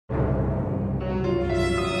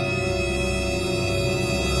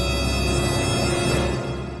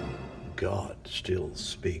still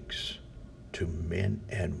speaks to men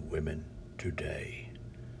and women today.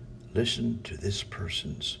 Listen to this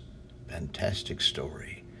person's fantastic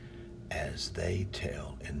story as they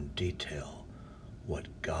tell in detail what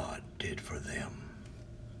God did for them.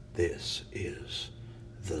 This is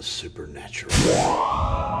the supernatural.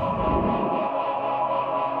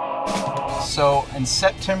 So in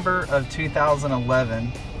September of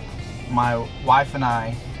 2011, my wife and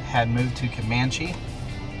I had moved to Comanche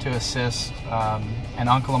to assist an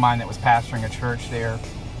uncle of mine that was pastoring a church there.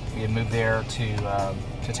 We had moved there to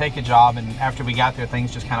take a job, and after we got there,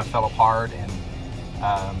 things just kind of fell apart. And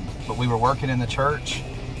but we were working in the church,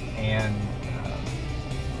 and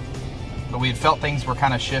but we had felt things were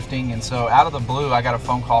kind of shifting. And so out of the blue, I got a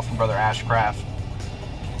phone call from Brother Ashcraft.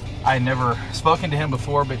 I had never spoken to him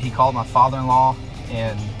before, but he called my father-in-law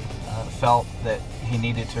and felt that he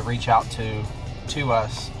needed to reach out to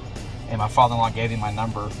us, and my father-in-law gave him my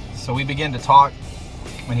number. So we began to talk.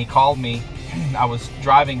 When he called me, I was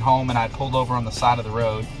driving home, and I pulled over on the side of the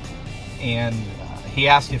road, and he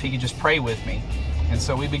asked if he could just pray with me. And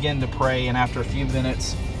so we began to pray, and after a few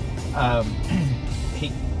minutes,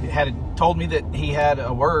 he had told me that he had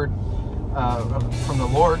a word from the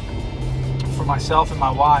Lord for myself and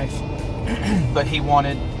my wife, but he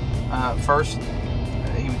wanted, first,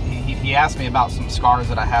 he asked me about some scars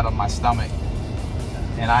that I had on my stomach.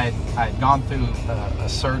 And I had gone through a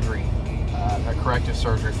surgery, a corrective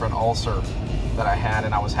surgery for an ulcer that I had,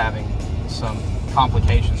 and I was having some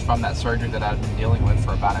complications from that surgery that I'd been dealing with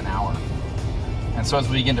for about an hour. And so as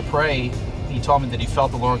we began to pray, he told me that he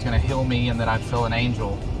felt the Lord was going to heal me, and that I'd feel an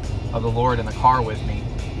angel of the Lord in the car with me.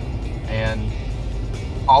 And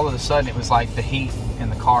all of a sudden, it was like the heat in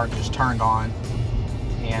the car just turned on,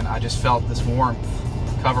 and I just felt this warmth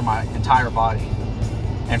cover my entire body.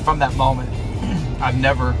 And from that moment, I've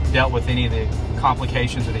never dealt with any of the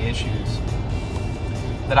complications or the issues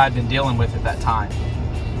that I'd been dealing with at that time.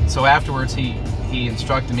 So afterwards, he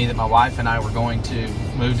instructed me that my wife and I were going to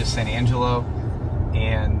move to San Angelo.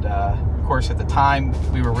 And of course, at the time,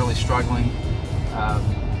 we were really struggling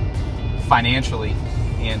financially.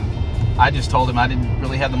 And I just told him I didn't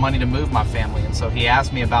really have the money to move my family. And so he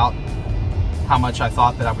asked me about how much I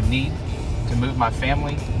thought that I would need to move my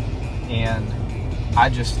family. And I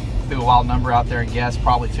just threw a wild number out there and guessed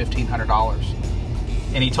probably $1,500.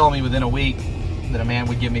 And he told me within a week that a man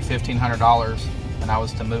would give me $1,500 and I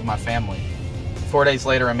was to move my family. 4 days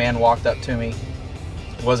later, a man walked up to me.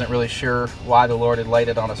 Wasn't really sure why the Lord had laid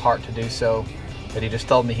it on his heart to do so, but he just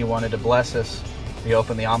told me he wanted to bless us. We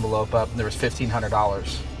opened the envelope up, and there was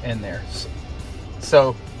 $1,500 in there.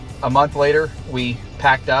 So a month later, we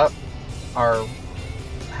packed up our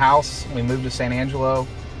house. We moved to San Angelo.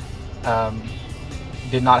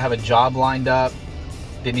 Did not have a job lined up,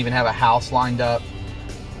 didn't even have a house lined up,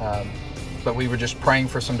 but we were just praying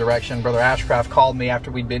for some direction. Brother Ashcraft called me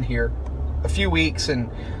after we'd been here a few weeks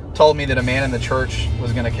and told me that a man in the church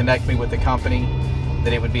was going to connect me with the company,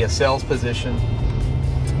 that it would be a sales position.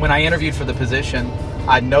 When I interviewed for the position,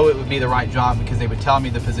 I know it would be the right job because they would tell me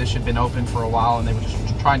the position had been open for a while and they were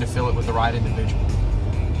just trying to fill it with the right individual.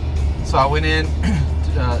 So I went in.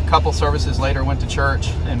 A couple services later, went to church,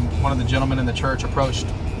 and one of the gentlemen in the church approached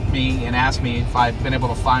me and asked me if I'd been able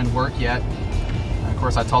to find work yet. And of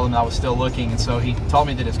course, I told him that I was still looking, and so he told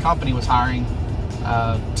me that his company was hiring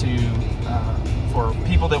for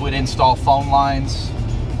people that would install phone lines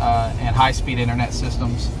and high-speed internet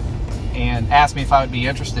systems, and asked me if I would be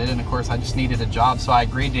interested. And of course, I just needed a job, so I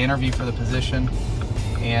agreed to interview for the position.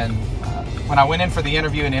 And when I went in for the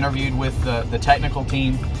interview and interviewed with the technical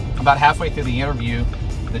team, about halfway through the interview,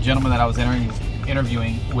 the gentleman that I was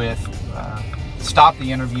interviewing with stopped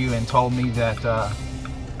the interview and told me that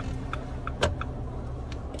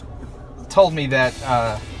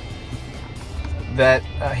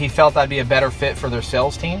he felt I'd be a better fit for their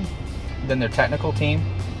sales team than their technical team,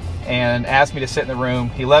 and asked me to sit in the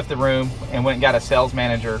room. He left the room and went and got a sales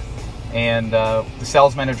manager, and the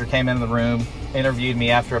sales manager came into the room, interviewed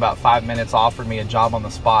me. After about 5 minutes, offered me a job on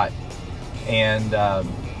the spot. And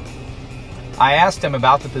I asked him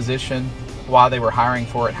about the position, why they were hiring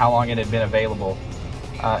for it, how long it had been available.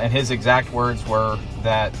 And his exact words were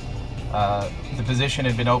that the position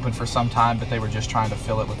had been open for some time, but they were just trying to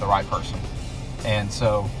fill it with the right person. And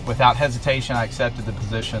so without hesitation, I accepted the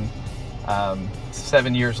position.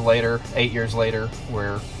 7 years later, 8 years later,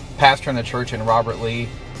 we're pastoring the church in Robert Lee,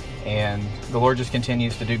 and the Lord just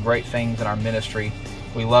continues to do great things in our ministry.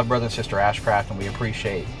 We love Brother and Sister Ashcraft, and we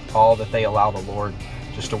appreciate all that they allow the Lord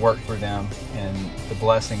just to work through them and the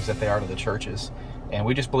blessings that they are to the churches. And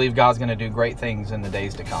we just believe God's going to do great things in the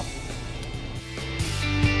days to come.